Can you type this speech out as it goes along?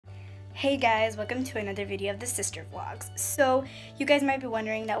Hey guys, welcome to another video of the Sister Vlogs. So you guys might be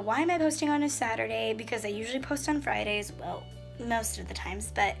wondering that why am I posting on a Saturday, because I usually post on Fridays, well, most of the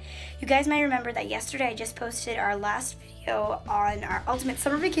times, but you guys might remember that yesterday I just posted our last video on our ultimate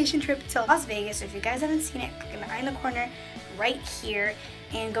summer vacation trip to Las Vegas. So if you guys haven't seen it, click in the eye in the corner right here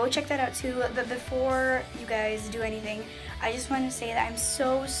and go check that out too. But before you guys do anything, I just want to say that I'm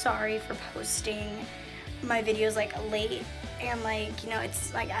so sorry for posting my videos like late, and like, you know,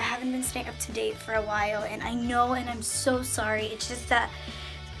 it's like I haven't been staying up to date for a while, and I know, and I'm so sorry. It's just that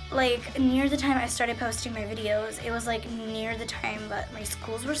like near the time I started posting my videos, it was like near the time that my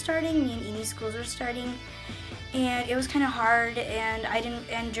schools were starting, me and Eni's schools were starting, and it was kind of hard,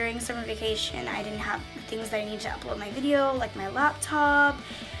 and during summer vacation I didn't have the things that I needed to upload my video, like my laptop,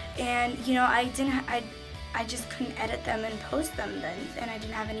 and you know, I just couldn't edit them and post them then, and I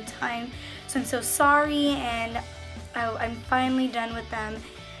didn't have any time. So I'm so sorry, and I'm finally done with them.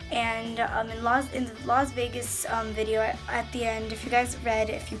 And in the Las Vegas video at the end, if you guys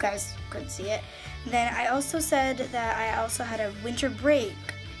could see it, then I also said that I also had a winter break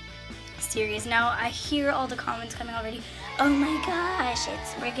series. Now I hear all the comments coming already. Oh my gosh,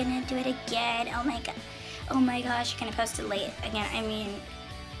 we're gonna do it again. Oh my gosh, you're gonna post it late again. I mean,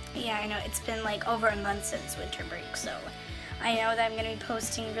 yeah, I know it's been like over a month since winter break, so I know that I'm gonna be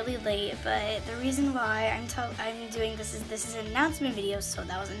posting really late. But the reason why I'm doing this is an announcement video. So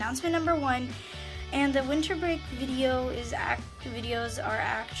that was announcement number 1, and the winter break videos are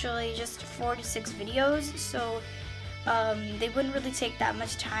actually just 4 to 6 videos. So they wouldn't really take that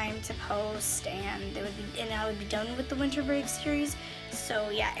much time to post, and I would be done with the winter break series.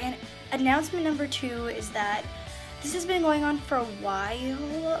 So yeah, and announcement number 2 is that this has been going on for a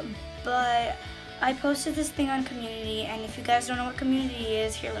while, but I posted this thing on Community, and if you guys don't know what Community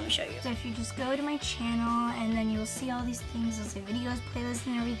is, here, let me show you. So if you just go to my channel, and then you'll see all these things, you'll see videos, playlists,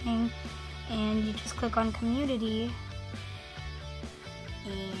 and everything, and you just click on Community,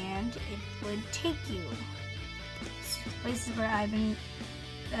 and it would take you to places where I've been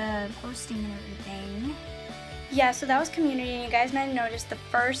posting and everything. Yeah, so that was Community, and you guys might have noticed the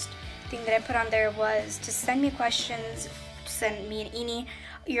first thing that I put on there was to send me questions, send me and Eni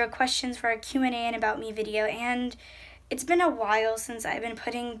your questions for a Q&A and About Me video. And it's been a while since I've been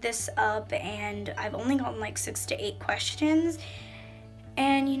putting this up, and I've only gotten like 6 to 8 questions.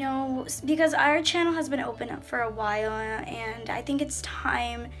 And you know, because our channel has been open up for a while, and I think it's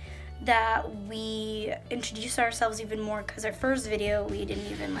time that we introduce ourselves even more, because our first video we didn't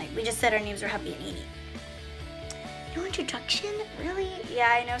even we just said our names were Happy and Eni. No introduction? Really? Yeah,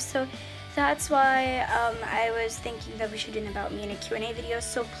 I know. So that's why I was thinking that we should do an About Me in a Q&A video.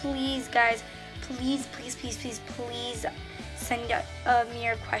 So please, guys, please send me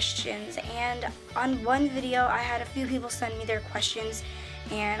your questions. And on one video, I had a few people send me their questions,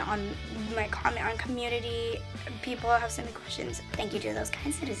 and on my comment on Community, people have sent me questions. Thank you to those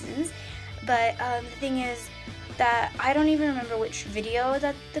kind citizens. But the thing is that I don't even remember which video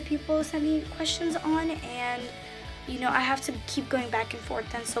that the people sent me questions on, and you know, I have to keep going back and forth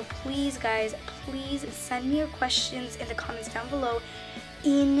then. So please, guys, please send me your questions in the comments down below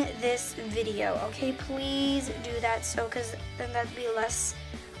in this video, okay? Please do that, so because then that'd be less,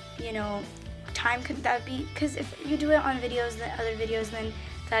 you know, time. Because if you do it on videos, then other videos, then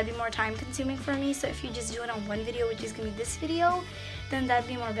that'd be more time consuming for me. So if you just do it on one video, which is gonna be this video, then that'd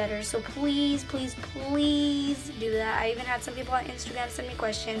be more better. So please do that. I even had some people on Instagram send me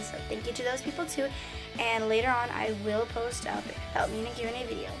questions, so thank you to those people too. And later on, I will post up About Me in a Q&A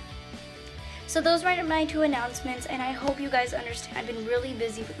video. So those were my 2 announcements, and I hope you guys understand. I've been really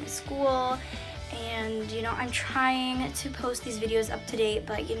busy with my school, and you know, I'm trying to post these videos up to date,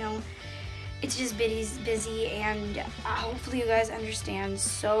 but you know, it's just busy, and hopefully you guys understand.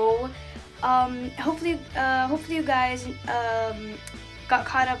 So hopefully you guys got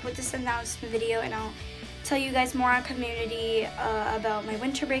caught up with this announcement video, and I'll tell you guys more on Community about my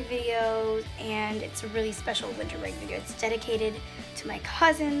winter break videos. And it's a really special winter break video. It's dedicated to my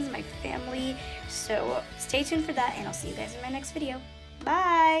cousins, my family. So stay tuned for that, and I'll see you guys in my next video.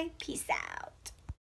 Bye. Peace out.